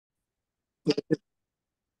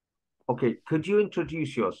Okay, could you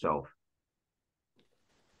introduce yourself?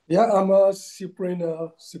 Yeah, I'm Cyprian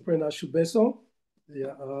Ashu Besong.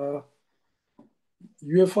 Yeah,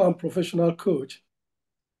 UEFA and professional coach.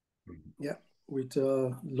 Yeah, with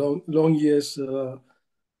long years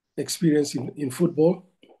experience in football,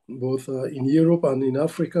 both in Europe and in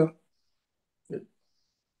Africa.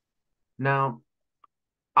 Now,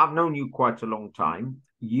 I've known you quite a long time.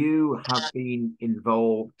 You have been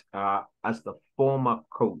involved as the former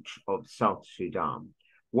coach of South Sudan.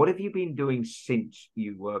 What have you been doing since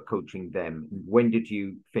you were coaching them? When did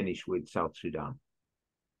you finish with South Sudan?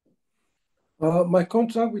 My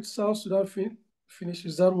contract with South Sudan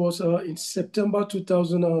finishes. That was in September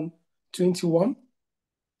 2021.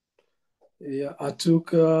 Yeah, I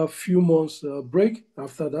took a few months break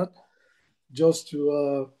after that just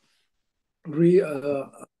to re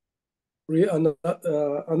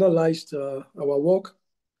reanalyze our work,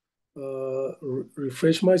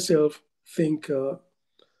 refresh myself, think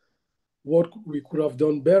what we could have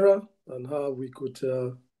done better and how we could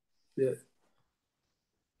yeah,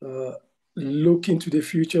 uh, look into the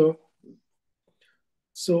future.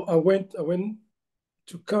 So I went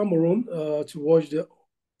to Cameroon to watch the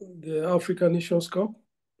African Nations Cup,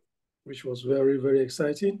 which was very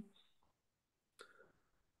exciting.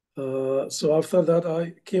 So after that,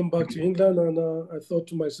 I came back to England and I thought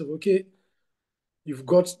to myself, okay, you've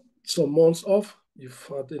got some months off, you've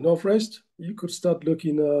had enough rest, you could start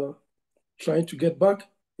looking, trying to get back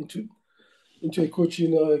into a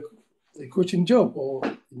coaching job or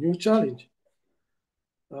a new challenge.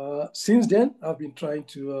 Since then, I've been trying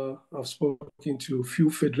to. I've spoken to few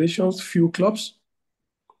federations, few clubs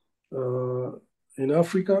uh, in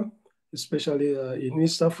Africa, especially in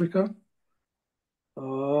East Africa,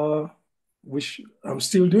 uh, which I'm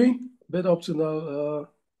still doing. But up to now,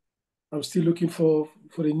 I'm still looking for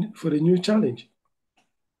a new challenge.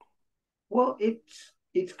 Well,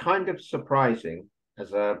 it's kind of surprising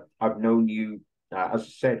as I've known you, as I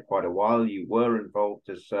said, quite a while. You were involved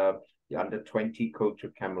as the under-20 coach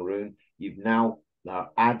of Cameroon. You've now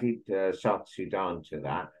added South Sudan to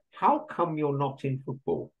that. How come you're not in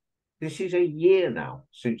football? This is a year now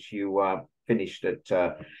since you finished at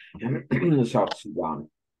South Sudan.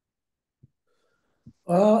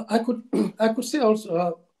 I could I could say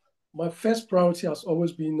also my first priority has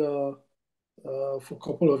always been for a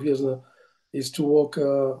couple of years now is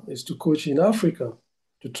to coach in Africa,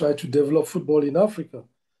 to try to develop football in Africa.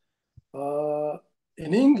 Uh,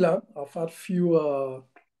 in England, I've had few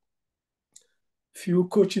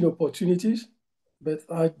coaching opportunities, but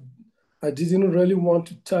I didn't really want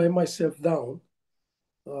to tie myself down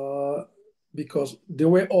uh, because they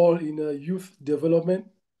were all in youth development,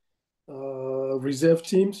 reserve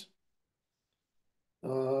teams,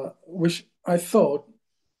 which I thought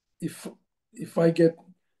if if I get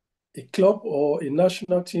a club or a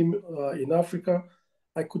national team in Africa,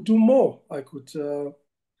 I could do more. I could,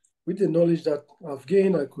 with the knowledge that I've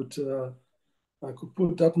gained, I could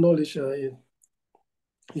put that knowledge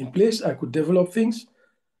in place. I could develop things.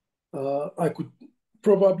 I could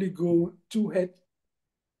probably go two head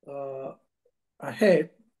uh, ahead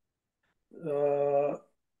uh,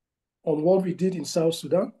 on what we did in South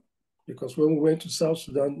Sudan, because when we went to South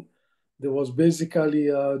Sudan, there was basically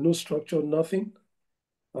no structure, nothing,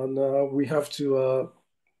 and we have to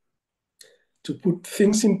put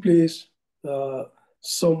things in place. Uh,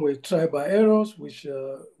 some way try by errors, which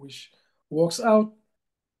works out.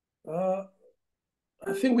 Uh,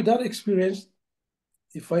 I think with that experience,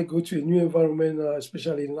 if I go to a new environment,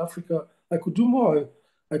 especially in Africa, I could do more.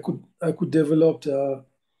 I could develop the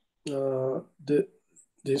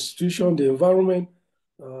institution, the environment,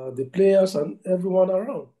 the players, and everyone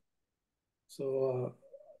around. So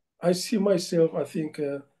I see myself. I think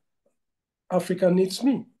Africa needs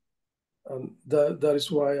me, and that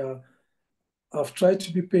is why I've tried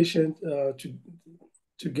to be patient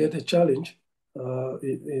to get a challenge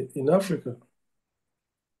in Africa.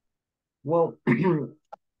 Well,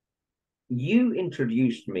 you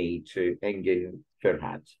introduced me to Engin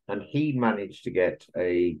Firhat, and he managed to get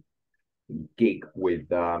a gig with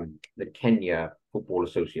the Kenya Football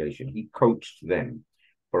Association. He coached them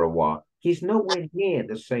for a while. He's nowhere near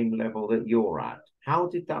the same level that you're at. How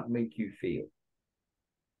did that make you feel?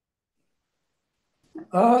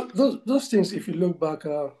 Those things, if you look back,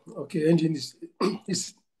 okay, Engine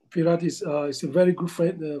is Pirat is a very good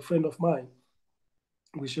friend of mine,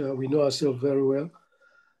 which we know ourselves very well.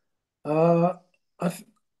 Uh, I, th-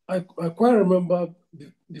 I quite remember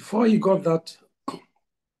before he got that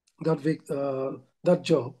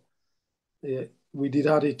job, we did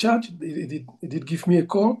have a chat. He did give me a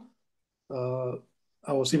call. Uh,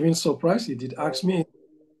 I was even surprised. He did ask me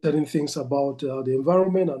certain things about the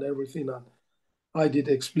environment and everything, and I did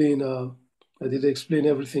explain. I did explain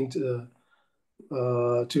everything to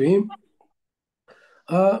him.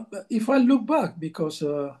 If I look back, because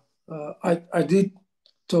I did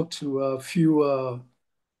talk to a few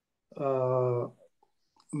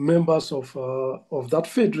members of that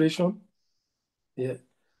federation, yeah,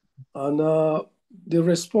 and the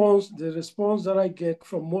response that I get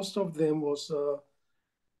from most of them was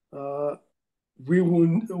we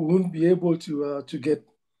wouldn't be able to get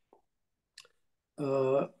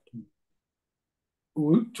uh,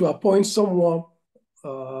 to appoint someone,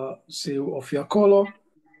 say of your color,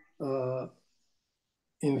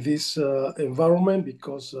 in this environment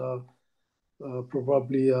because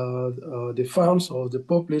probably the farms or the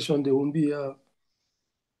population they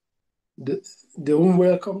won't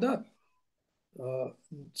welcome that.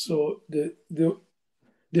 So they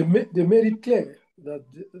made it clear that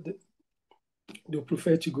they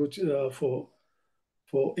prefer to go for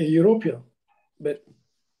a European. But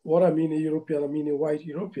what I mean a European, I mean a white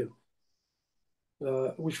European,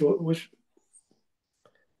 which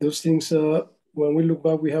those things, when we look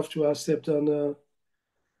back, we have to accept. And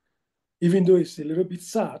even though it's a little bit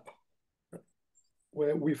sad,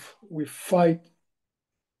 where we fight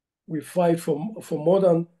for more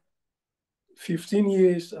than 15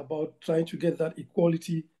 years about trying to get that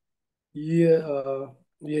equality here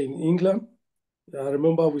in England. I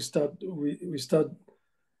remember we start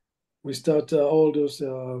all those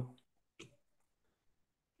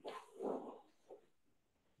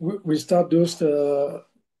we start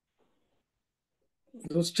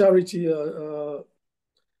those charity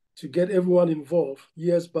to get everyone involved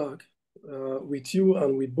years back with you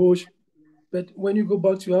and with Bush. But when you go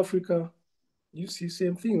back to Africa, you see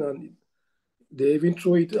same thing, and they even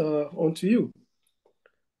throw it onto you.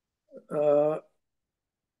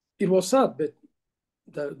 It was sad, but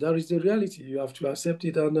that is the reality. You have to accept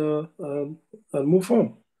it and move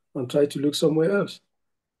on and try to look somewhere else.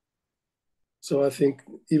 So I think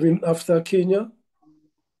even after Kenya,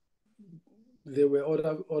 there were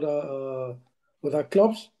other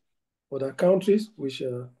clubs, other countries, which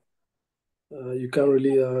you can't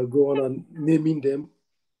really go on and naming them.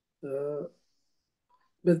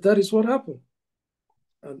 But that is what happened.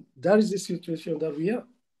 And that is the situation that we are.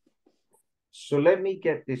 So let me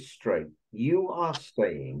get this straight. You are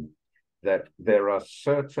saying that there are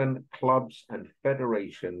certain clubs and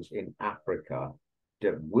federations in Africa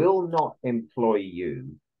that will not employ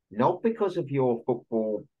you, not because of your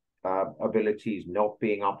football abilities not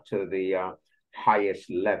being up to the highest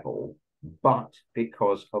level, but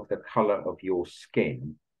because of the color of your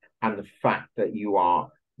skin and the fact that you are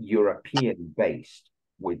European based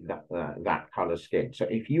with that color skin. So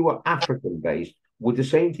if you were African based, would the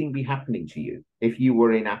same thing be happening to you if you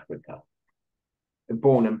were in Africa,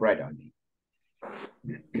 born and bred? I mean,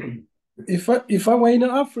 If I were in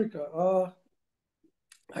Africa,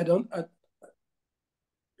 I don't.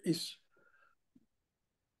 It's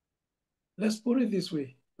Let's put it this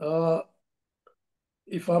way: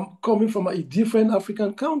 if I'm coming from a different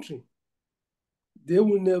African country, they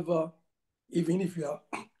will never, even if you are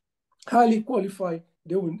highly qualified,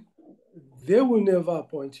 they will never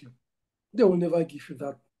appoint you. They will never give you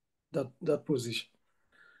that position.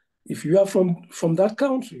 If you are from that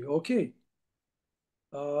country, okay.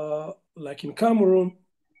 Like in Cameroon,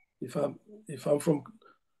 if I'm from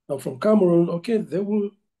Cameroon, okay, they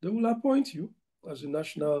will appoint you as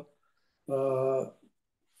a uh,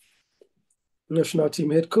 national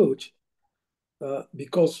team head coach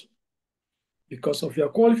because of your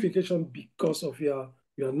qualification, because of your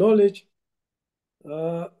knowledge.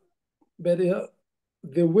 But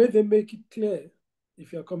the way they make it clear,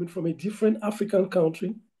 if you're coming from a different African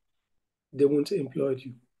country, they won't employ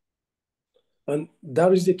you. And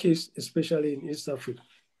that is the case, especially in East Africa.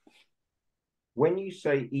 when you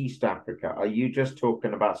say East Africa, are you just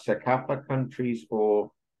talking about Sekafa countries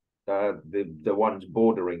or the ones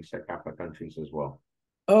bordering Sekafa countries as well?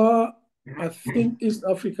 I think East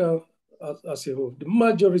Africa as a whole, the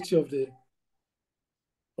majority of the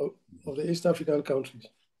East African countries.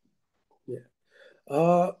 Yeah.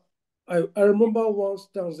 I remember once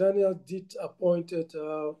Tanzania did appointed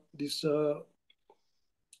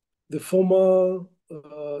the former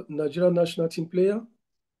Nigerian national team player.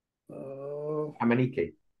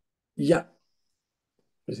 Amanike. Yeah.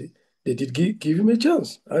 You see, they did give him a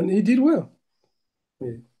chance, and he did well.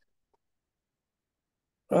 Yeah.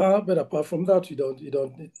 But apart from that, you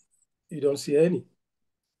don't see any.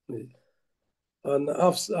 Yeah. And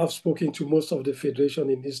I've spoken to most of the federation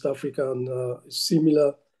in East Africa, and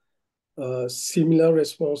similar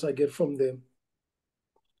response I get from them.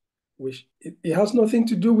 which it has nothing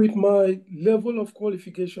to do with my level of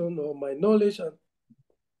qualification or my knowledge, and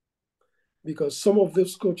because some of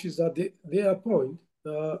those coaches that they appoint,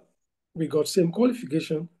 we got same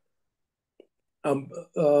qualification. I'm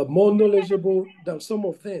more knowledgeable than some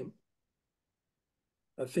of them.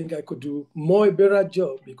 I think I could do more better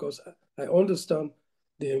job because I understand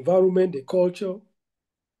the environment, the culture.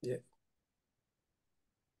 Yeah.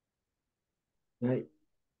 Right.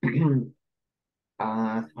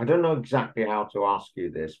 I don't know exactly how to ask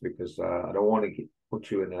you this because I don't want to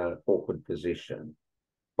put you in an awkward position.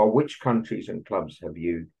 But which countries and clubs have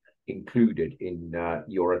you included in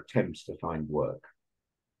your attempts to find work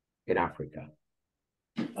in Africa?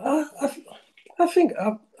 I think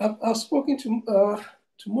I've spoken to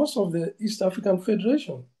most of the East African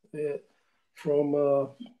Federation, from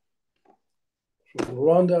from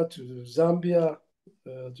Rwanda to Zambia.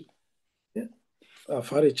 Yeah, I've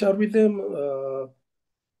had a chat with them.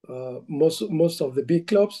 Most of the big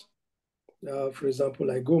clubs, for example,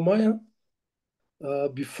 like Go Maya,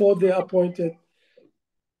 before they appointed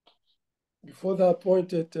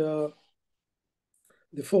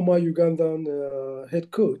the former Ugandan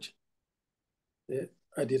head coach. Yeah,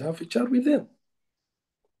 I did have a chat with them.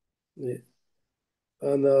 Yeah.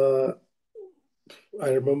 And I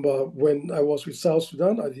remember when I was with South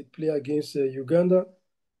Sudan, I did play against Uganda.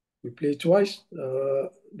 We played twice.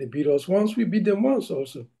 They beat us once. We beat them once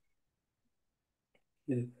also.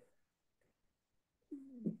 Yeah.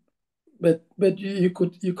 But you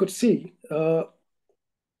could see how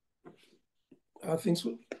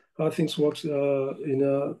things works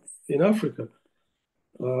in Africa.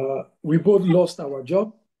 We both lost our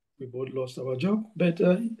job. But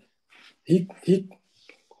he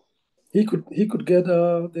could get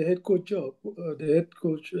the head coach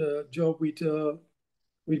job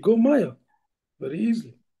with Go Maya very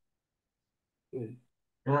easily. Yeah.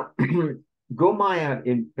 Now, Gomaya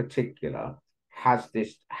in particular had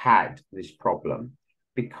this problem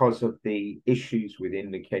because of the issues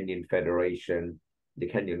within the Kenyan Federation, the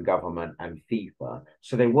Kenyan government, and FIFA.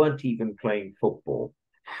 So they weren't even playing football.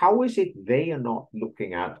 How is it they are not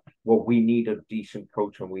looking at, well, we need a decent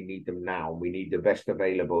coach and we need them now. We need the best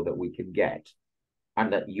available that we can get,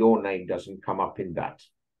 and that your name doesn't come up in that?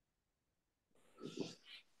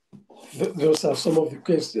 Those are some of the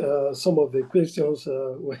questions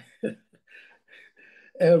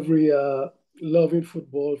every loving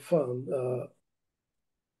football fan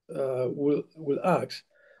will ask,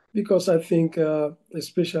 because I think,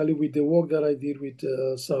 especially with the work that I did with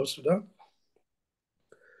South Sudan,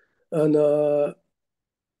 and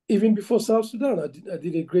even before South Sudan, I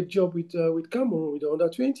did a great job with Cameroon with the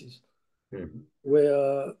under-20s, Mhm.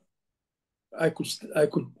 where I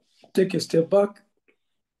could take a step back.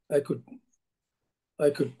 I could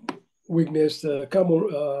witness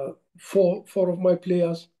Cameroon, four of my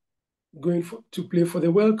players to play for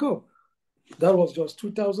the World Cup. That was just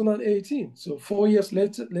 2018. So 4 years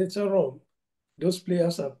later on, those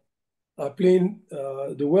players are playing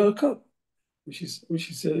the World Cup, which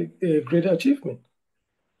is a great achievement.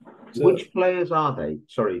 So Which players are they?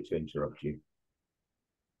 Sorry to interrupt you.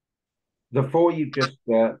 The four you just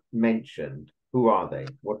mentioned, who are they?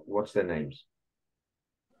 What's their names?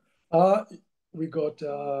 uh, we got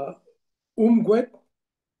Umgwet,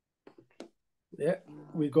 yeah,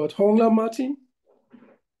 we got Hongla Martin,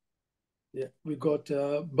 yeah, we got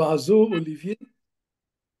Bazo Olivier,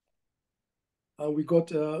 and we got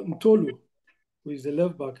Ntolu, who is the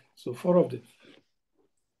left back. So four of them.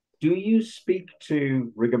 Do you speak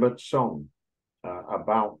to Rigobert Song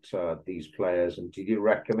about these players, and did you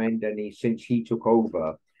recommend any since he took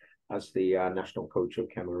over as the national coach of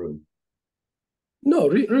Cameroon? No,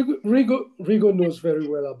 Rigo knows very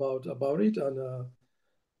well about it, and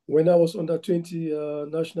when I was under-20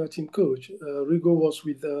 national team coach, Rigo was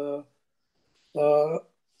uh,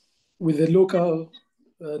 with the local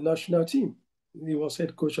national team. He was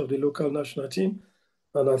head coach of the local national team,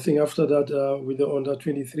 and I think after that, with the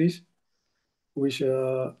under-23s, which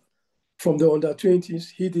from the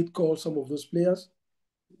under-20s, he did call some of those players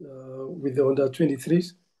with the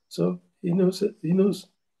under-23s. So he knows. He knows.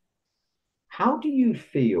 How do you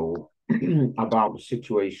feel about a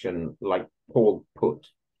situation like Paul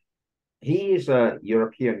Put? He is a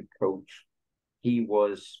European coach. He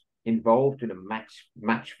was involved in a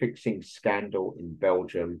match fixing scandal in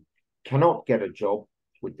Belgium, cannot get a job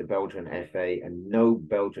with the Belgian FA, and no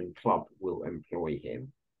Belgian club will employ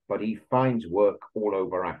him. But he finds work all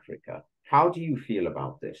over Africa. How do you feel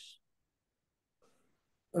about this?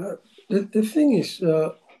 The thing is,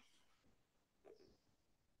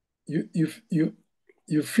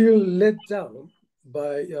 you feel let down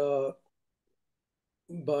by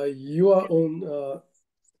by your own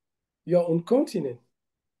continent.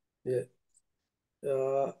 Yeah.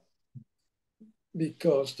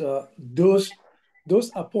 Because those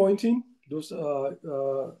appointing, those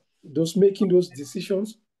making those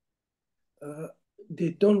decisions,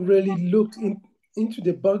 they don't really look into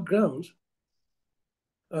the background.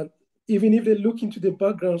 And even if they look into the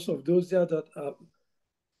backgrounds of those there that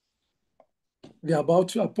they're about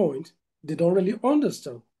to appoint, they don't really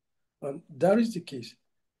understand. And that is the case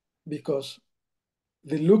because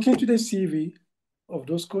they look into the CV of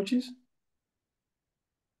those coaches.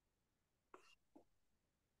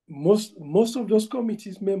 Most of those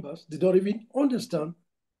committees members, they don't even understand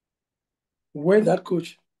where that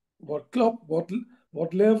coach, what club, what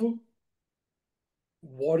level,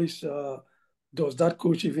 what is does that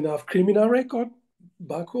coach even have criminal record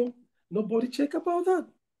back home? Nobody check about that.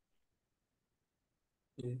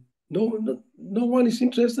 No one is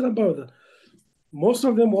interested about that. Most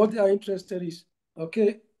of them, what they are interested is,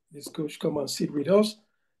 okay, this coach come and sit with us.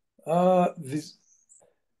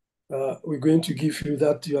 We're going to give you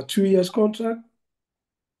that your 2 years contract.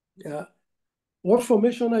 What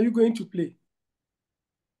formation are you going to play?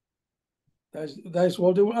 That is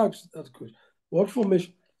what they will ask that coach. What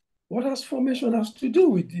formation? What has formation has to do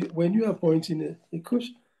with when you are appointing a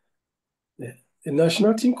coach? Yeah. A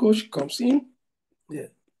national team coach comes in. Yeah.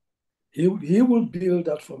 He will build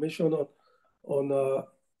that formation on the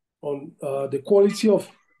quality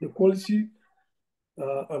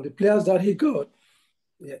and the players that he got.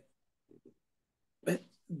 Yeah. But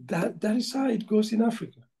that is how it goes in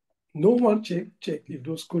Africa. No one check if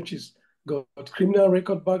those coaches got criminal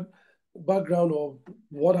record background or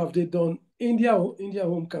what have they done in their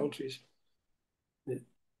home countries. Yeah.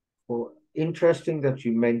 Well, interesting that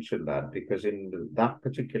you mentioned that because in that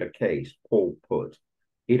particular case, Paul Put,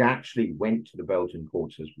 it actually went to the Belgian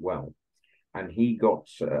courts as well. And he got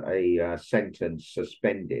a sentence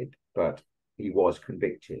suspended, but he was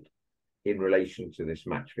convicted in relation to this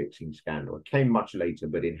match fixing scandal. It came much later,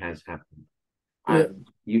 but it has happened. Yeah. And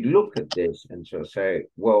you'd look at this and sort of say,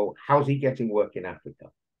 well, how's he getting work in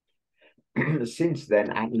Africa? Since then,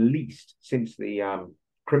 at least since the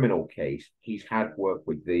criminal case, he's had work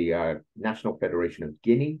with the National Federation of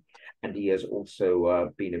Guinea, and he has also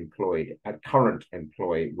been employed, a current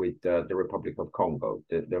employee with the Republic of Congo,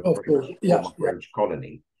 the former French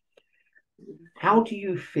colony. How do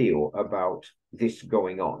you feel about this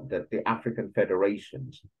going on, that the African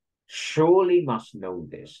federations surely must know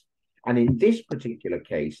this? And in this particular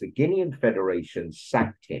case, the Guinean Federation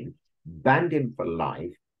sacked him, banned him for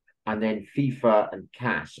life, and then FIFA and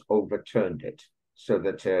CAS overturned it so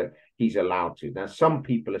that he's allowed to. Now, some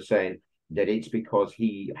people are saying that it's because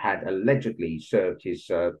he had allegedly served his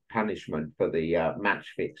punishment for the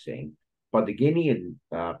match fixing, but the Guinean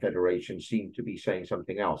Federation seemed to be saying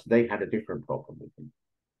something else. They had a different problem with him.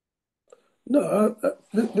 No,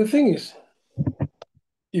 the thing is,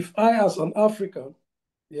 if I, as an African,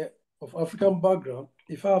 yeah, of African background,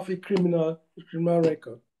 if I have a criminal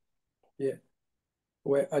record, yeah,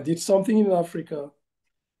 where I did something in Africa,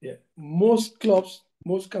 yeah, most clubs,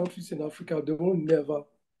 most countries in Africa, they will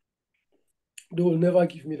never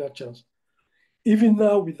give me that chance. Even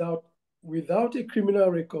now, without a criminal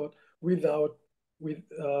record, with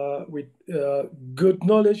good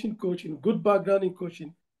knowledge in coaching, good background in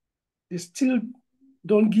coaching, they still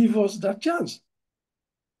don't give us that chance.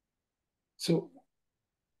 So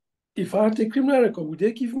if I had a criminal record, would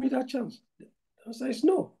they give me that chance? The answer is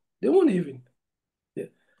no. They won't even. Yeah.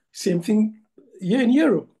 Same thing here in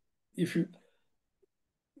Europe. If you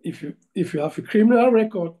have a criminal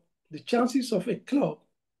record, the chances of a club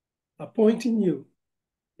appointing you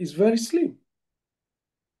is very slim.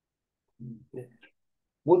 Yeah.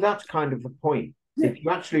 Well, that's kind of the point. Yeah. If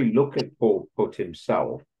you actually look at Paul Put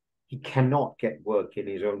himself, he cannot get work in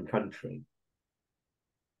his own country,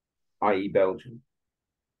 i.e. Belgium.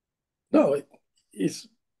 No,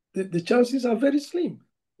 the chances are very slim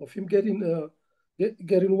of him getting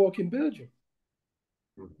work in Belgium.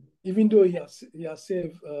 Mm-hmm. Even though he has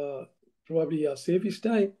saved probably he has saved his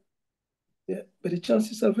time, yeah, but the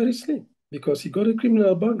chances are very slim because he got a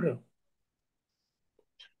criminal background.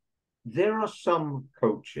 There are some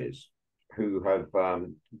coaches who have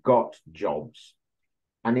got jobs,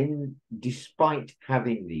 and despite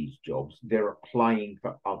having these jobs, they're applying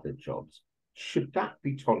for other jobs. Should that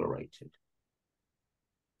be tolerated?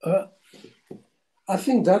 I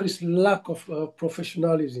think that is lack of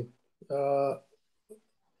professionalism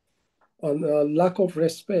and lack of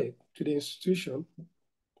respect to the institution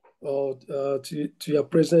or to your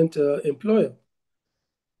present employer.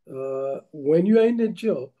 When you are in a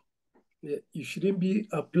job, you shouldn't be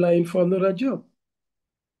applying for another job.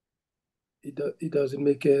 it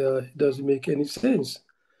doesn't make any sense.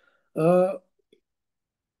 Okay,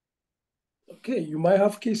 you might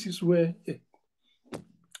have cases where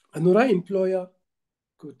another employer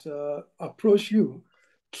could approach you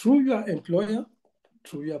through your employer,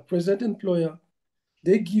 through your present employer.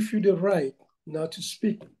 They give you the right now to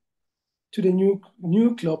speak to the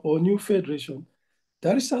new club or new federation.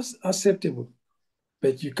 That is acceptable,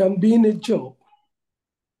 but you can be in a job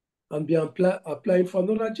and be applying for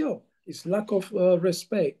another job. It's lack of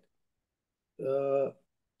respect to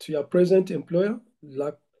your present employer,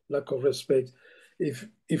 lack of respect. If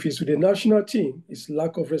it's with the national team, it's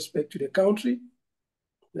lack of respect to the country,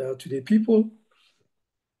 to the people,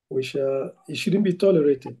 which it shouldn't be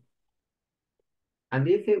tolerated. And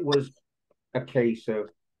if it was a case of,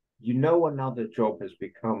 another job has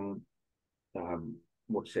become,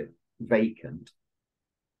 vacant,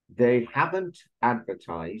 they haven't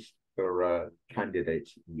advertised for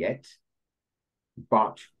candidates yet,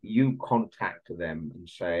 but you contact them and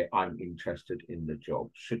say, I'm interested in the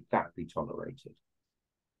job. Should that be tolerated?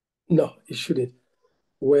 No, it shouldn't.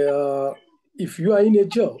 Where if you are in a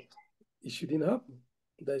job, it shouldn't happen.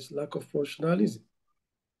 There's lack of professionalism.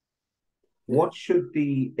 What should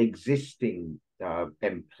the existing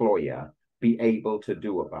employer be able to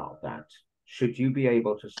do about that? Should you be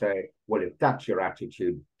able to say, well, if that's your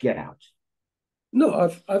attitude, get out?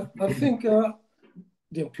 No, I think the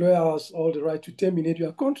employer has all the right to terminate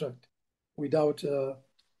your contract without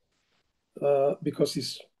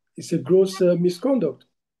because it's a gross misconduct.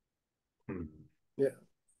 Hmm. Yeah.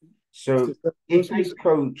 So if a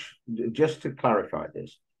coach, just to clarify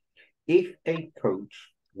this, if a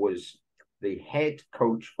coach was the head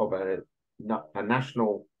coach of a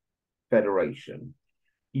national federation,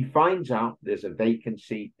 he finds out there's a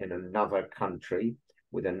vacancy in another country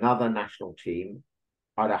with another national team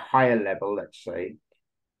at a higher level, let's say,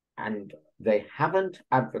 and they haven't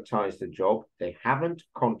advertised the job, they haven't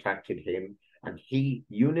contacted him, and he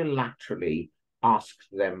unilaterally asks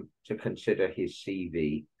them to consider his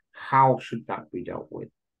CV. How should that be dealt with?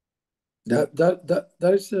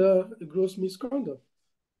 That is a gross misconduct.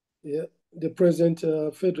 Yeah, the present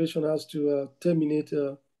federation has to terminate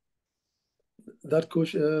that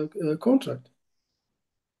coach contract.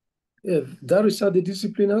 Yeah, that is how the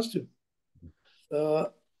discipline has to.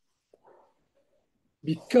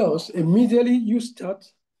 Because immediately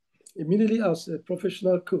as a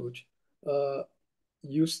professional coach,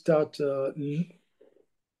 you start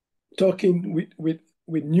talking with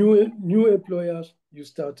new employers. You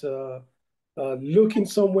start looking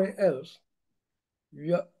somewhere else.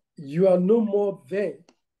 You are no more there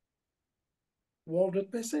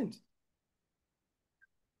 100%.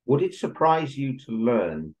 Would it surprise you to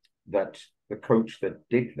learn that the coach that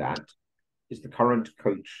did that is the current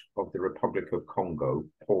coach of the Republic of Congo,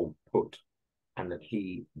 Paul Put, and that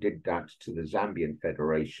he did that to the Zambian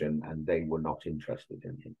Federation and they were not interested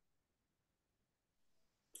in him?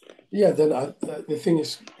 Yeah, then the thing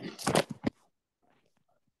is,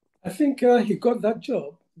 I think he got that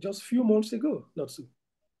job just a few months ago, not so.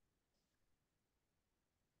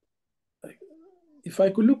 If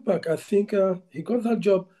I could look back, I think he got that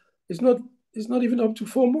job. It's not even up to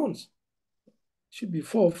 4 months. It should be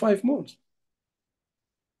 4 or 5 months.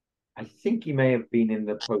 I think he may have been in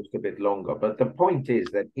the post a bit longer, but the point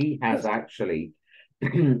is that he has Yes. actually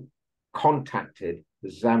contacted the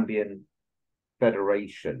Zambian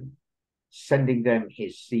Federation, sending them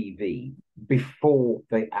his CV before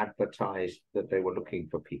they advertised that they were looking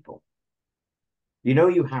for people.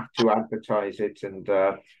 You have to advertise it and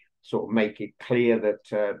sort of make it clear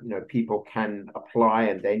that people can apply,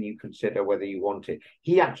 and then you consider whether you want it.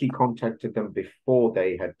 He actually contacted them before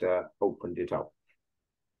they had opened it up.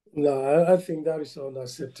 No, I think that is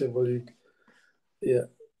unacceptable. Yeah,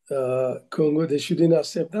 Congo, they shouldn't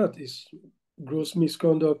accept that. It's gross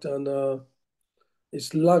misconduct and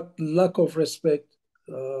it's lack of respect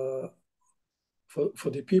for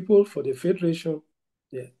the people, for the federation,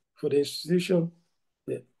 yeah, for the institution.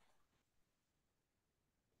 Yeah.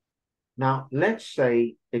 Now, let's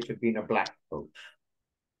say it had been a black coach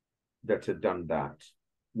that had done that.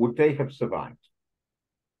 Would they have survived?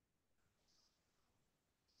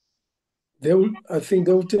 I think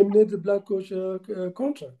they will terminate the black coach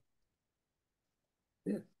contract.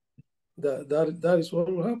 Yeah, that is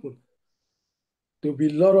what will happen. There'll be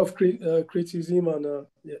a lot of criticism and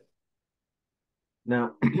yeah.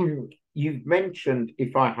 Now, you've mentioned,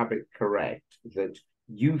 if I have it correct, that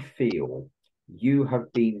you feel you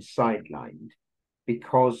have been sidelined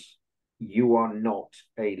because you are not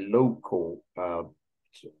a local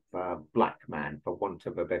black man, for want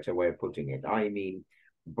of a better way of putting it. I mean,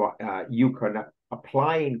 but you can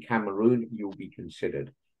apply in Cameroon, you'll be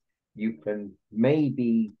considered. You can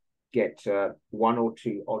maybe get one or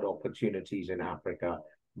two odd opportunities in Africa,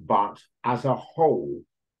 but as a whole,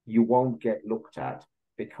 you won't get looked at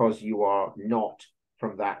because you are not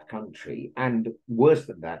from that country. And worse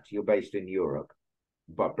than that, you're based in Europe,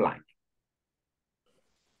 but blank.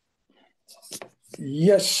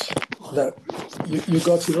 Yes, that you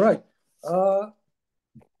got it right.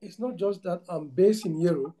 It's not just that I'm based in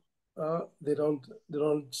Europe. They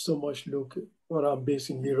don't so much look when I'm based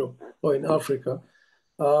in Europe or in Africa.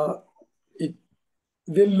 Uh, it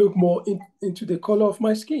they look more into the color of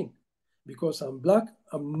my skin because I'm black.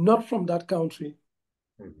 I'm not from that country.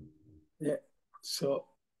 Mm-hmm. Yeah, so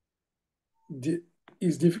the,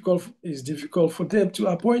 it's difficult for them to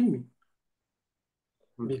appoint me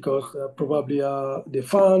because probably the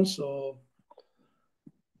fans or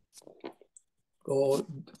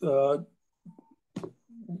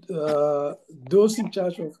uh, those in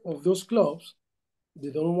charge of those clubs,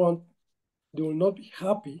 they don't want, they will not be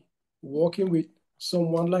happy working with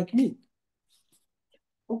someone like me.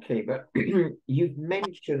 Okay, but you've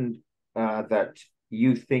mentioned that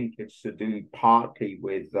you think it's to do partly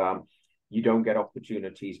with you don't get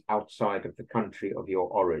opportunities outside of the country of your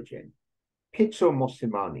origin. Pitso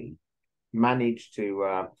Mosimane managed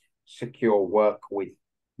to secure work with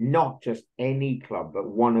not just any club, but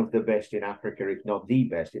one of the best in Africa, if not the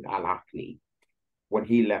best, in Al Ahly when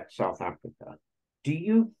he left South Africa. Do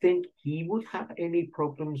you think he would have any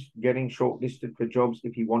problems getting shortlisted for jobs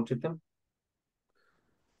if he wanted them?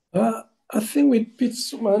 I think with Pete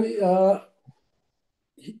Sumani,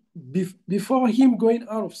 before him going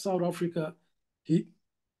out of South Africa, he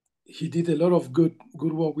he did a lot of good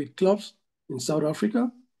work with clubs in South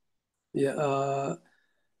Africa. Yeah,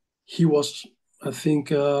 he was, I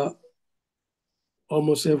think,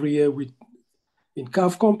 almost every year with in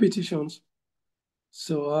CAF competitions.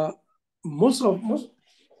 So most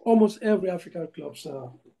almost every African clubs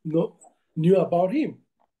knew about him.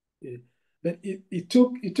 Yeah. But it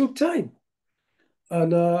took time,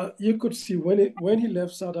 and you could see when he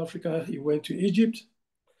left South Africa, he went to Egypt.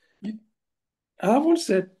 I haven't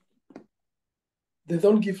said they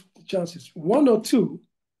don't give chances, one or two,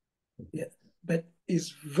 yeah, but it's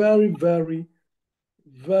very,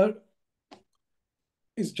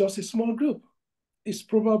 it's just a small group. It's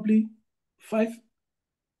probably 5%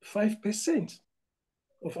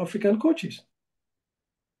 of African coaches.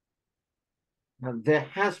 Now, there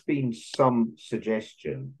has been some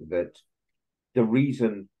suggestion that the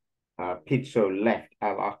reason Pizzo left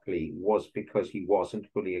Al Ahly was because he wasn't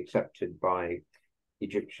fully accepted by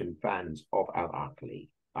Egyptian fans of Al Ahly.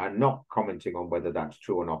 I'm not commenting on whether that's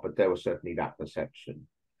true or not, but there was certainly that perception.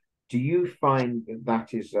 Do you find that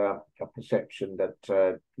that is a perception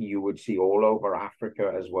that you would see all over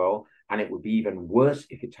Africa as well? And it would be even worse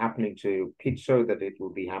if it's happening to Pizzo, that it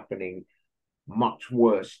will be happening much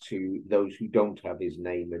worse to those who don't have his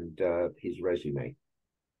name and his resume.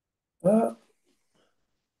 Uh,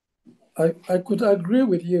 I could agree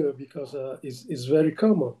with you because it's very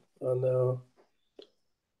common. And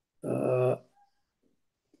uh,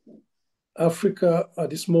 Africa at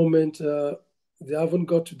this moment, they haven't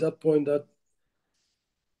got to that point that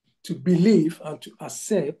to believe and to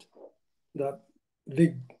accept that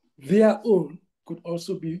their own could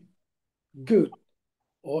also be good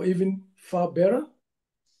or even far better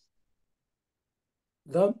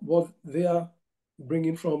than what they are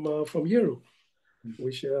bringing from Europe,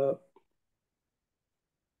 which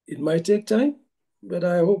it might take time, but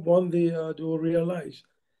I hope one day they will realize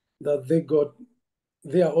that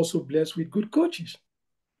they are also blessed with good coaches.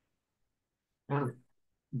 Now,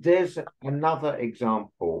 there's another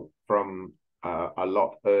example from a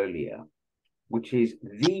lot earlier, which is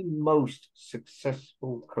the most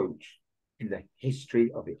successful coach in the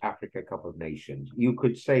history of the Africa Cup of Nations. You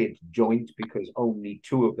could say it's joint because only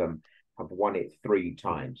two of them have won it three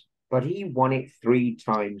times. But he won it three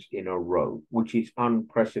times in a row, which is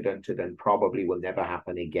unprecedented and probably will never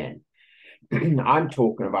happen again. I'm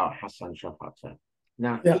talking about Hassan Shahata.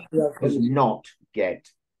 Now, Yeah, he yeah, does not get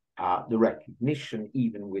the recognition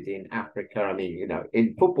even within Africa. I mean,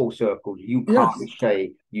 in football circles, you yes. can't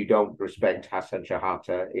say you don't respect Hassan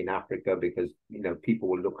Shahata in Africa because, people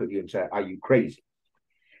will look at you and say, are you crazy?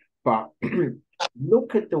 But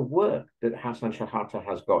look at the work that Hassan Shahata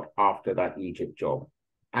has got after that Egypt job.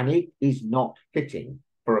 And it is not fitting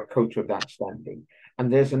for a coach of that standing.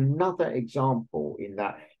 And there's another example in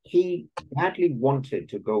that he badly wanted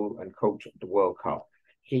to go and coach at the World Cup.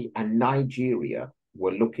 He and Nigeria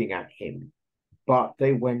were looking at him, but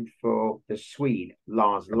they went for the Swede,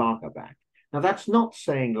 Lars Lagerbäck. Now, that's not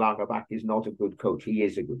saying Lagerbach is not a good coach. He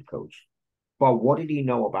is a good coach. But what did he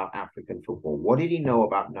know about African football? What did he know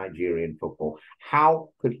about Nigerian football? How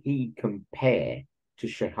could he compare to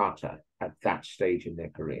Shehata at that stage in their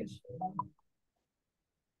careers?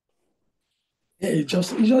 Yeah, it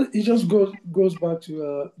just goes back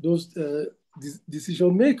to those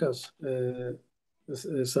decision makers,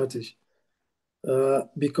 Satish,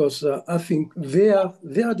 because I think they are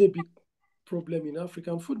the big problem in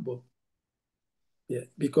African football. Yeah,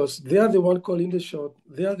 because they are the one calling the shot.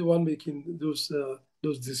 They are the one making those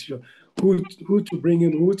decisions. Who to bring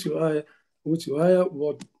in, who to hire,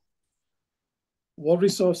 what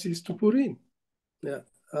resources to put in. Yeah.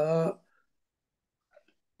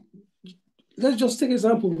 Let's just take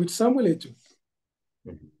example with Samuel Eto'o.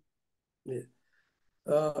 Mm-hmm. Yeah.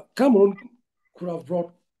 Cameroon could have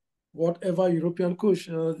brought whatever European coach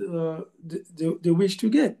they wish to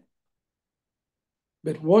get.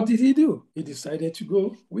 But what did he do? He decided to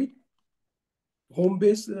go with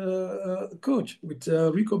home-based coach, with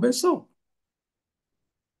Rico Besson.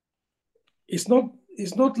 It's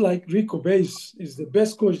not like Rico Bay is the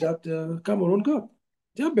best coach that Cameroon got.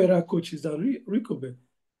 There are better coaches than Rico Bay.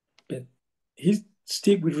 But he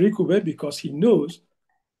stick with Rico Bay because he knows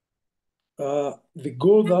the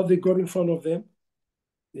goal that they got in front of them.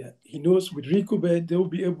 Yeah, he knows with Rico Bay they will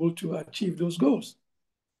be able to achieve those goals.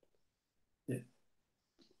 Yeah.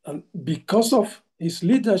 And because of his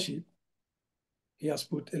leadership, he has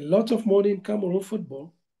put a lot of money in Cameroon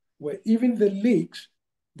football, where even the leagues,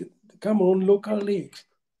 the Cameroon local leagues,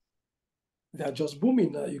 they are just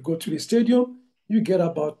booming. Now you go to the stadium, you get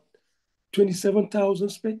about 27,000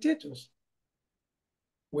 spectators.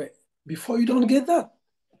 Where before you don't get that.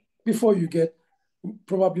 Before you get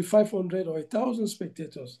probably 500 or 1,000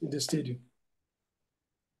 spectators in the stadium.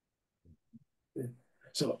 Yeah.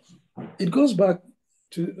 So it goes back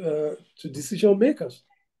to decision makers,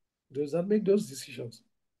 those that make those decisions.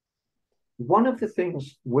 One of the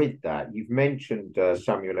things with that, you've mentioned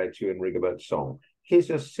Samuel Eto'o and Rigobert Song.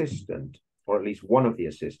 His assistant, or at least one of the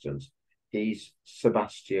assistants, is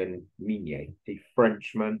Sebastien Mignet, a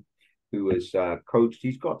Frenchman who has coached.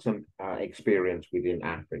 He's got some experience within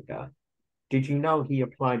Africa. Did you know he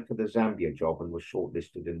applied for the Zambia job and was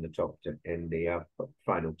shortlisted in the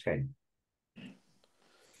final 10?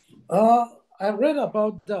 I read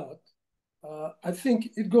about that. I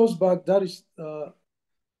think it goes back. That is, I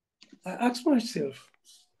asked myself,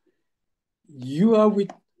 you are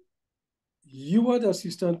the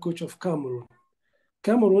assistant coach of Cameroon.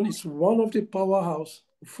 Cameroon is one of the powerhouse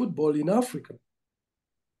of football in Africa.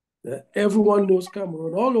 Everyone knows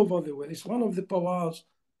Cameroon all over the world. It's one of the powerhouse,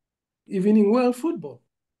 even in world football.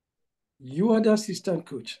 You are the assistant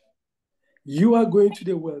coach. You are going to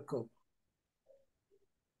the World Cup.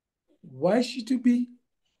 Why should you be?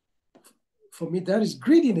 For me, that is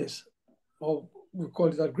greediness, or we call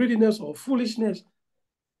it that greediness or foolishness.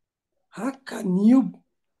 How can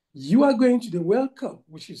you are going to the World Cup,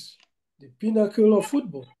 which is the pinnacle of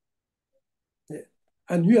football, yeah,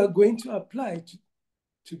 and you are going to apply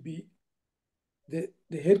to be the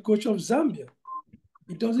head coach of Zambia?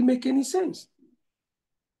 It doesn't make any sense.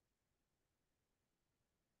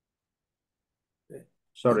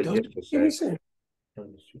 Sorry, just a sec. Any sense.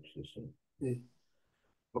 Yeah.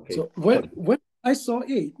 Okay. So when I saw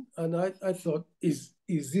it, and I thought, is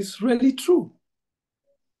this really true?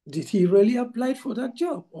 Did he really apply for that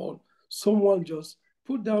job, or someone just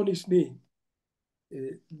put down his name?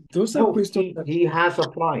 Those are No, questions that he has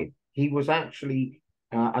applied. He was actually,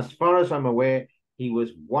 as far as I'm aware, he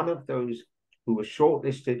was one of those who was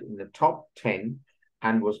shortlisted in the top 10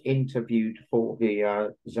 and was interviewed for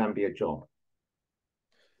the Zambia job.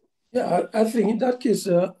 Yeah, I think in that case,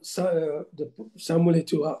 Samuel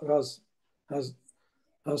Eto'o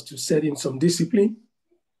has to set in some discipline,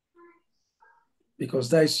 because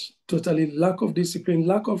there is totally lack of discipline,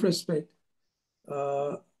 lack of respect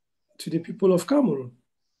to the people of Cameroon.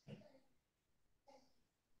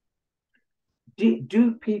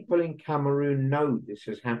 Do people in Cameroon know this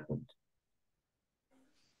has happened?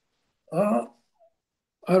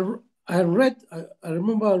 I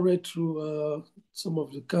remember I read through some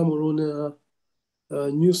of the Cameroon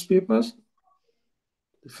newspapers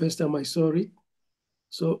the first time I saw it.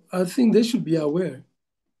 So I think they should be aware.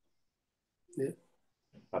 Yeah.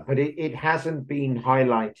 But it hasn't been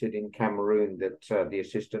highlighted in Cameroon that the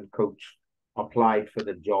assistant coach applied for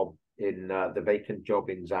the job in the vacant job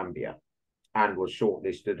in Zambia and was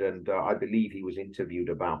shortlisted, and I believe he was interviewed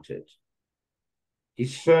about it. He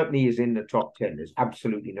certainly is in the top 10. There's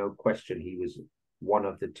absolutely no question he was one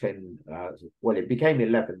of the 10. Well, it became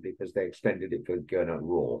 11 because they extended it for Gernot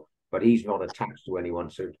Rohr. but he's not attached to anyone,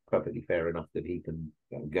 so it's perfectly fair enough that he can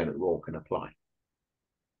Gernot Rohr can apply.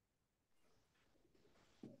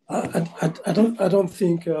 I don't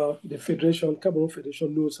think the Cameroon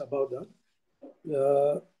Federation knows about that.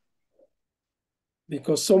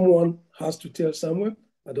 Because someone has to tell Samuel.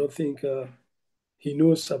 I don't think he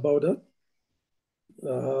knows about that.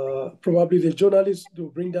 Probably the journalists will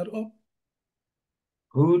bring that up.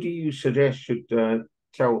 Who do you suggest should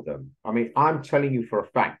tell them? I mean, I'm telling you for a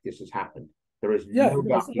fact this has happened. There is no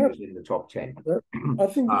doubt he was in the top 10 I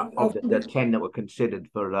think of the 10 that were considered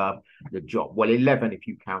for the job. Well, 11 if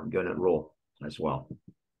you count Gernot Rohr as well.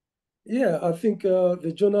 Yeah, I think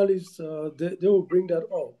the journalists, they will bring that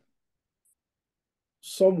up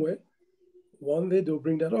somewhere. One day they'll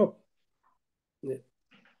bring that up. Yeah.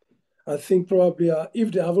 I think probably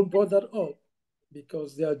if they haven't brought that up,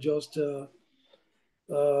 because they are just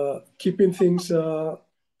keeping things a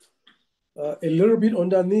little bit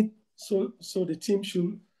underneath, so the team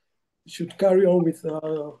should carry on with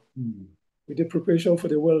the preparation for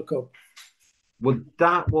the World Cup. Well,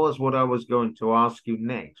 that was what I was going to ask you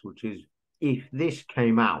next, which is if this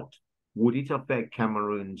came out, would it affect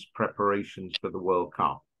Cameroon's preparations for the World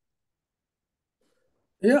Cup?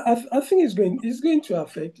 Yeah, I think it's going to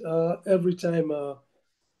affect every time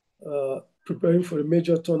preparing for a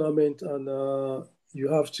major tournament, and you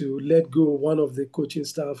have to let go one of the coaching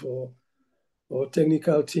staff or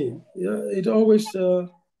technical team. Yeah, it always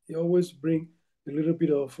bring a little bit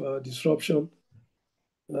of disruption.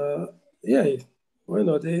 Yeah, why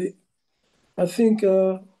not? I think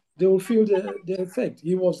they will feel the effect.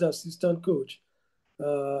 He was the assistant coach,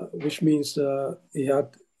 which means he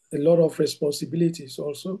had a lot of responsibilities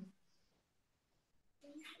also.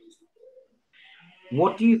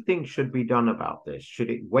 What do you think should be done about this? Should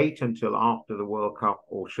it wait until after the World Cup,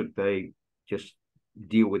 or should they just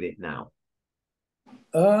deal with it now?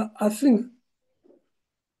 I think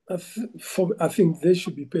I think they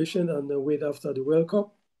should be patient and wait after the World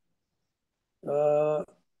Cup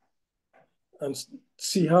and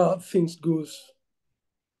see how things goes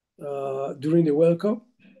during the World Cup.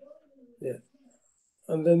 Yeah,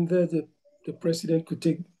 and then the president could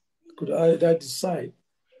either decide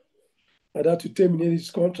either to terminate his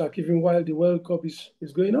contract even while the World Cup is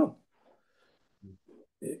going on.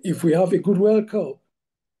 If we have a good World Cup,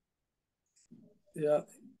 yeah,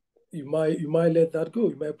 you might let that go.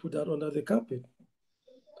 You might put that under the carpet.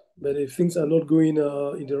 But if things are not going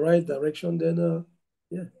in the right direction, then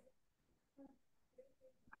yeah.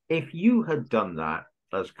 If you had done that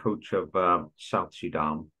as coach of South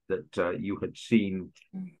Sudan, that you had seen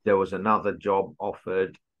there was another job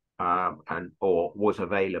offered or was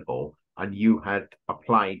available, and you had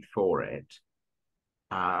applied for it,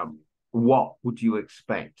 what would you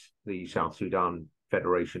expect the South Sudan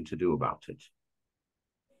Federation to do about it?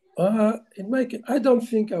 In my case, I don't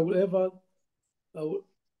think I will ever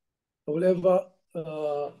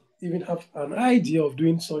even have an idea of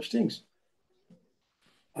doing such things.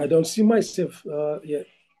 I don't see myself yet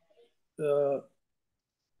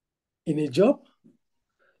in a job.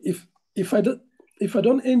 If I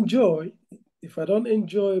don't enjoy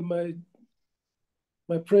my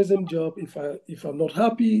present job, if I'm not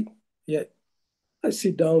happy, yeah, I'll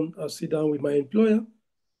sit down with my employer.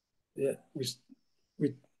 Yeah,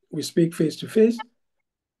 we speak face to face.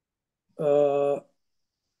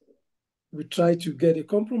 We try to get a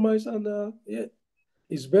compromise, and yeah,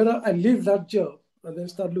 it's better I leave that job and then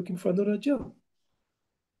start looking for another job.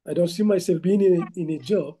 I don't see myself being in a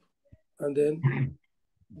job and then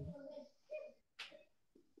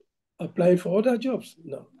applying for other jobs.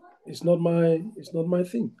 No, it's not my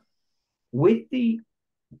thing. With the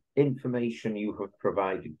information you have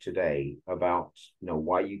provided today about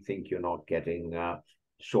why you think you're not getting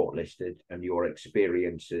shortlisted and your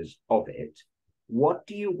experiences of it, what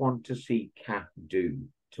do you want to see CAF do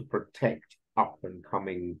to protect up and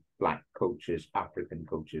coming Black coaches, African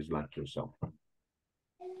coaches like yourself?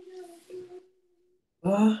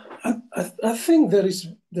 I think there's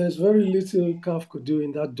very little CAF could do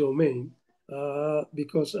in that domain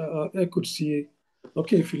because I could see,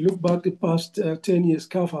 okay, if you look back the past 10 years,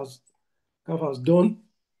 CAF has done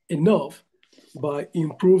enough by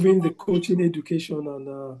improving the coaching education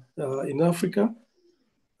in Africa,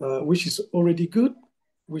 which is already good,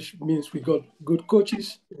 which means we got good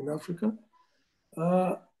coaches in Africa.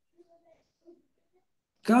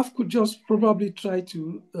 CAF could just probably try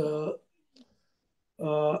to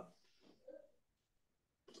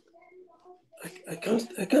I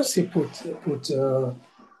can't say put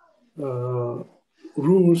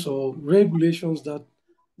rules or regulations that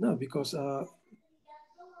no, because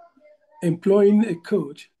employing a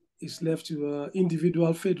coach is left to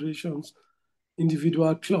individual federations,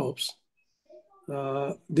 individual clubs.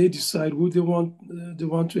 They decide who they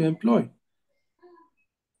want to employ.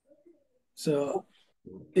 So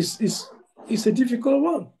it's a difficult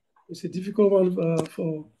one. It's a difficult one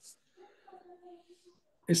for.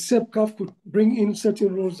 Except CAF could bring in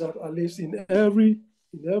certain rules that at least in every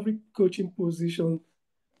coaching position,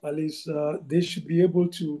 at least they should be able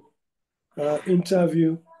to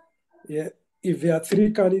interview. Yeah, if there are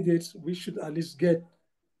 3 candidates, we should at least get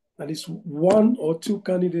at least 1 or 2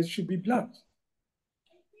 candidates should be black.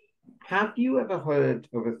 Have you ever heard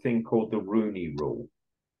of a thing called the Rooney Rule?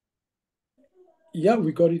 Yeah,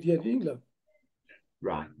 we got it here in England.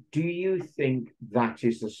 Right. Do you think that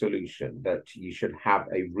is the solution, that you should have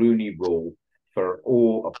a Rooney Rule for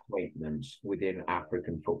all appointments within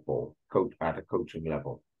African football, at a coaching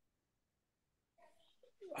level?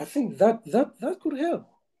 I think that could help.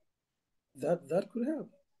 That could help.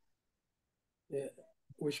 Yeah,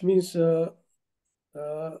 which means there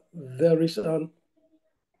is a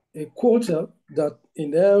quota that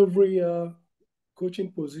in every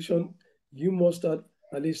coaching position you must at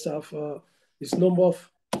least have this number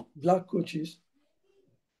of black coaches.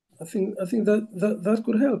 I think that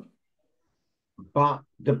could help. But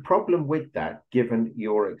the problem with that, given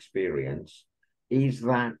your experience, is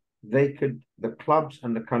that the clubs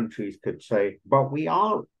and the countries could say, but we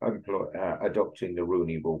are adopting the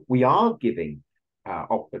Rooney Rule. We are giving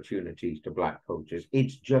opportunities to black coaches.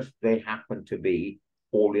 It's just they happen to be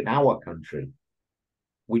all in our country.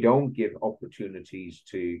 We don't give opportunities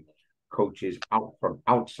to coaches from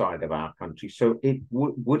outside of our country. So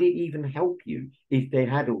would it even help you if they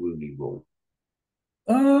had a Rooney Rule?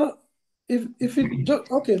 If it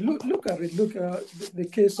just okay, look at it. Look at the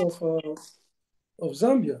case of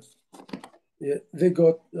Zambia. Yeah, they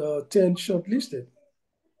got 10 shortlisted.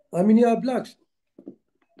 How many are blacks?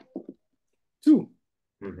 2.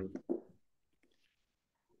 Mm-hmm.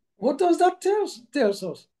 What does that tells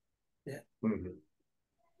us? Yeah.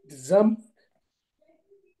 Mm-hmm.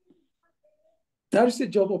 That is a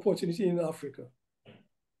job opportunity in Africa.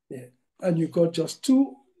 Yeah. And you got just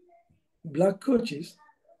 2 black coaches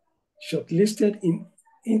shortlisted in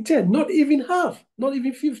 10, not even half, not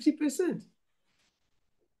even 50%.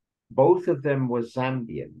 Both of them were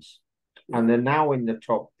Zambians, and they're now in the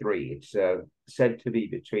top 3. It's said to be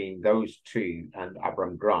between those 2 and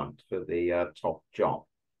Abram Grant for the top job.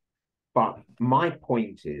 But my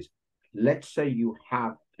point is, let's say you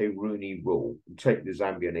have a Rooney Rule. Take the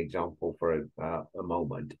Zambian example for a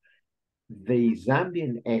moment. The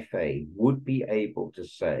Zambian FA would be able to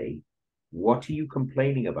say, what are you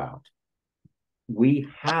complaining about? We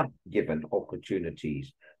have given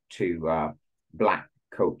opportunities to black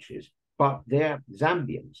coaches, but they're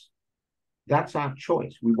Zambians. That's our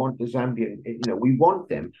choice. We want the Zambian, we want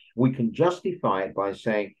them. We can justify it by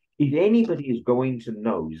saying, if anybody is going to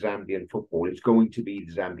know Zambian football, it's going to be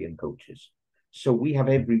the Zambian coaches. So we have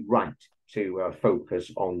every right to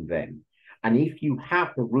focus on them. And if you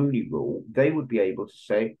have the Rooney Rule, they would be able to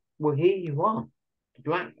say, well, here you are.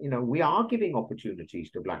 Black, we are giving opportunities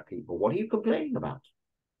to black people. What are you complaining about?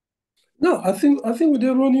 No, I think with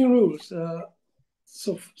the Rooney rules,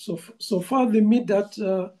 so far they meet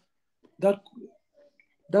that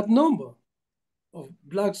number of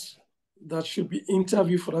blacks that should be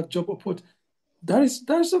interviewed for that job opportunity. That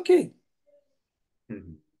is okay.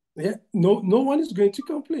 Mm-hmm. Yeah, no one is going to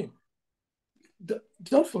complain.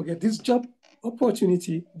 Don't forget, this job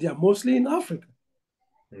opportunity, they are mostly in Africa.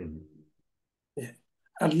 Mm-hmm. Yeah.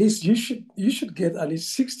 At least you should get at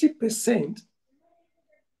least 60%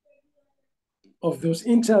 of those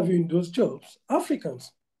interviewing those jobs,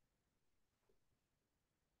 Africans.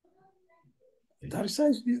 That is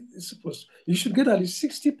supposed. You should get at least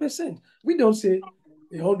 60%. We don't say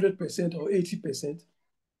 100% or 80%,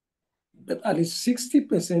 but at least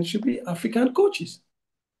 60% should be African coaches.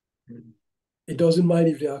 Mm-hmm. It doesn't mind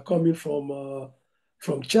if they are coming from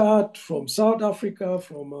Chad, from South Africa,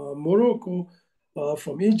 from Morocco,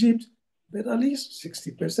 from Egypt, but at least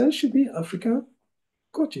 60% should be African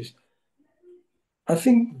coaches. I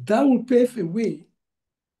think that will pave a way,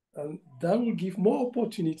 and that will give more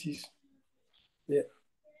opportunities. Yeah.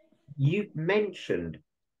 You mentioned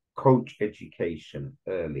coach education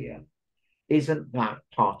earlier. Isn't that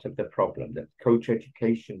part of the problem, that coach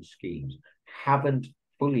education schemes haven't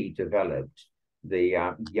fully developed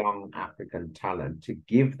the young African talent to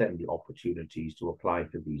give them the opportunities to apply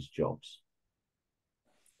for these jobs?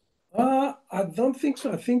 I don't think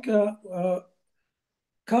so. I think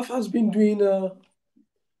CAF has been doing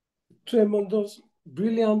tremendous,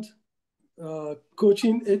 brilliant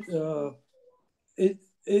coaching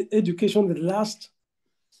education the last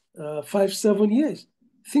 5, 7 years.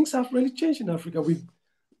 Things have really changed in Africa.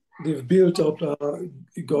 They've built up,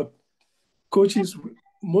 got coaches,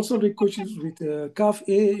 most of the coaches with CAF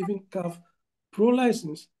A, even CAF Pro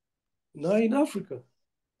license, now in Africa.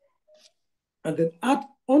 And then add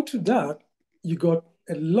onto that, you got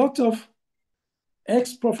a lot of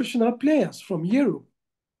ex-professional players from Europe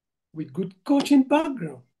with good coaching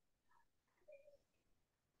background.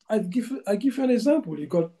 I give you an example.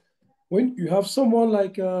 When you have someone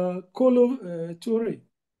like Kolo Toure,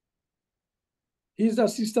 he's the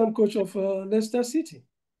assistant coach of Leicester City.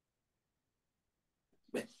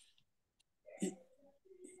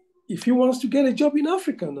 If he wants to get a job in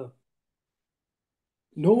Africa now,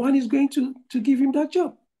 no one is going to give him that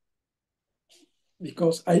job.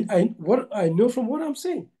 Because what I know from what I'm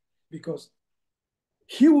saying, because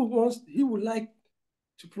he would like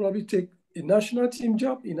to probably take a national team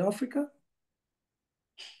job in Africa.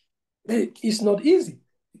 It's not easy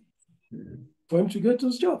for him to get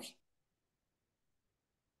those jobs.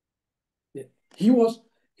 Yeah. He was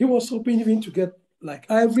hoping even to get like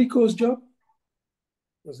Ivory Coast job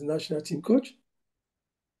as a national team coach.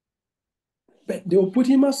 But they will put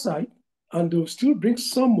him aside and they'll still bring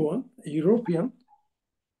someone, a European,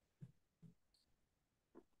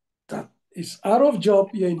 that is out of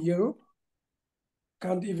job here in Europe,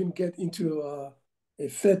 can't even get into a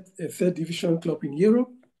third division club in Europe,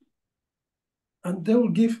 and they will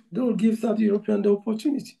give that European the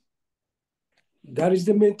opportunity. That is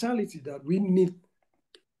the mentality that we need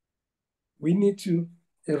to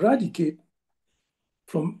eradicate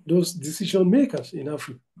from those decision makers in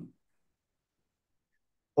Africa.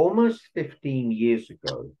 Almost 15 years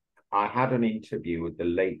ago, I had an interview with the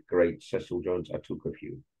late, great Cecil Jones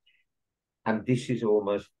Atuquefe. And this is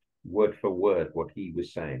almost word for word what he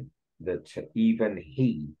was saying, that even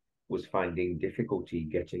he was finding difficulty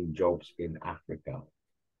getting jobs in Africa.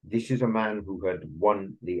 This is a man who had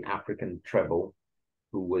won the African treble,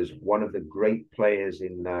 who was one of the great players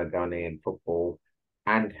in Ghanaian football,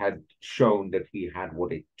 and had shown that he had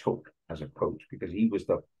what it took as a coach, because he was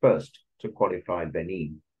the first to qualify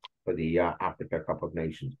Benin for the Africa Cup of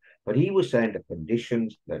Nations. But he was saying the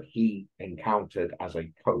conditions that he encountered as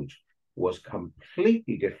a coach was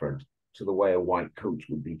completely different to the way a white coach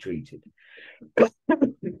would be treated.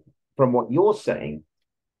 From what you're saying,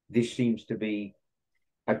 this seems to be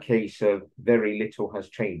a case of very little has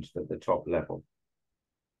changed at the top level.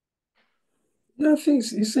 Yeah, I think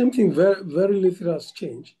it's the same thing. Very, very little has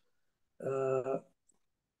changed.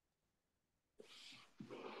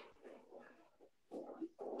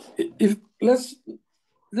 If let's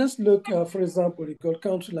look, for example, you got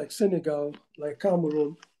countries like Senegal, like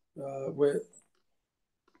Cameroon, where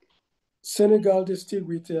Senegal they still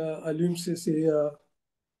with Aliou Cissé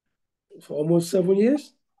for almost 7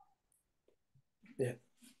 years. Yeah,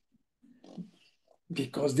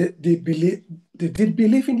 because they did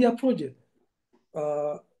believe in their project.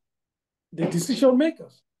 The decision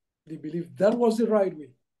makers, they believe that was the right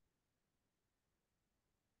way,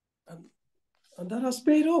 and that has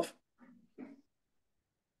paid off.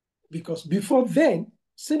 Because before then,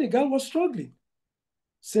 Senegal was struggling.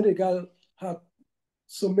 Senegal had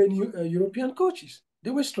so many European coaches.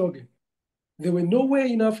 They were struggling. They were nowhere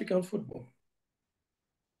in African football.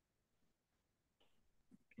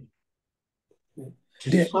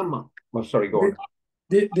 Sorry, go on.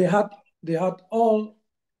 They had all.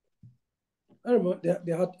 I remember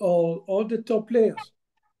they had all the top players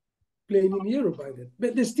playing in Europe by then,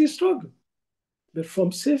 but they still struggle. But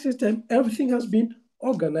from since time, everything has been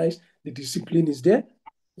organized. The discipline is there.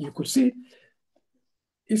 You could see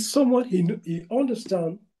it's someone he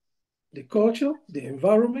understands the culture, the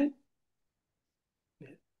environment.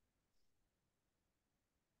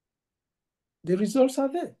 The results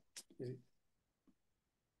are there.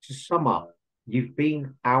 To sum up, you've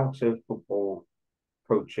been out of football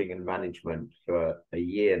coaching and management for a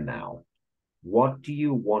year now. What do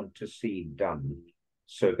you want to see done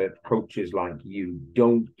so that coaches like you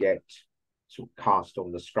don't get sort of cast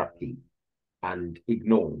on the scrap heap and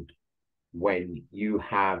ignored when you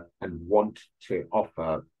have and want to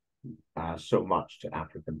offer so much to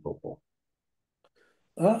African football?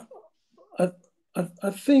 I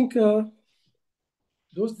think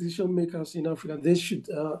those decision makers in Africa, they should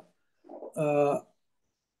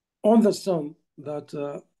understand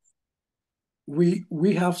that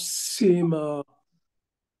we have same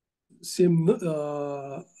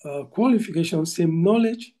qualifications, same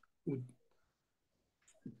knowledge.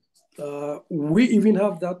 We even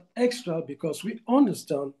have that extra because we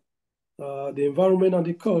understand the environment and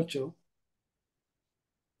the culture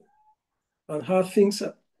and how things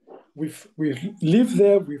we've lived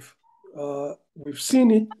there, we've We've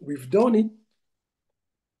seen it, we've done it.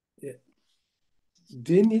 Yeah.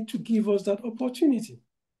 They need to give us that opportunity.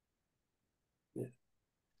 Yeah.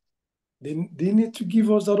 They need to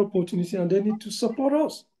give us that opportunity, and they need to support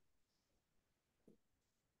us.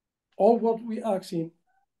 All what we're asking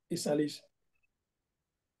is at least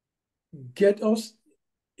get us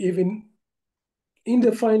even in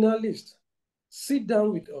the final list. Sit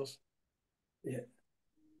down with us. Yeah.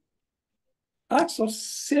 Ask us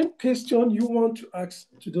same question you want to ask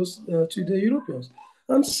to to the Europeans,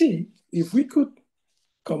 and see if we could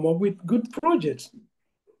come up with good projects.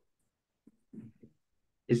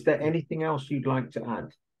 Is there anything else you'd like to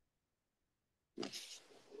add?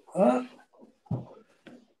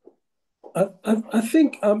 I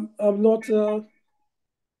think I'm not.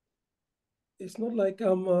 It's not like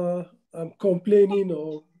I'm complaining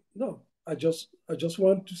or no. I just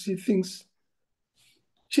want to see things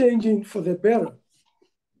changing for the better.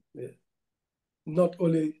 Yeah. Not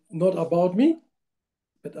about me,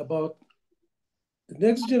 but about the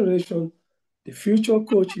next generation, the future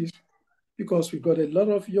coaches, because we got a lot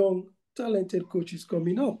of young, talented coaches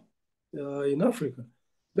coming up in Africa.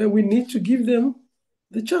 But we need to give them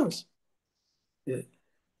the chance. Yeah.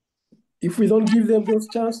 If we don't give them those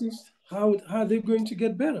chances, how are they going to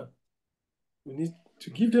get better? We need to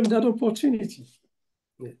give them that opportunity.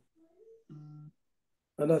 Yeah.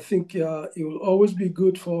 And I think it will always be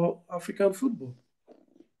good for African football.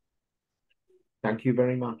 Thank you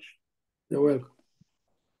very much. You're welcome.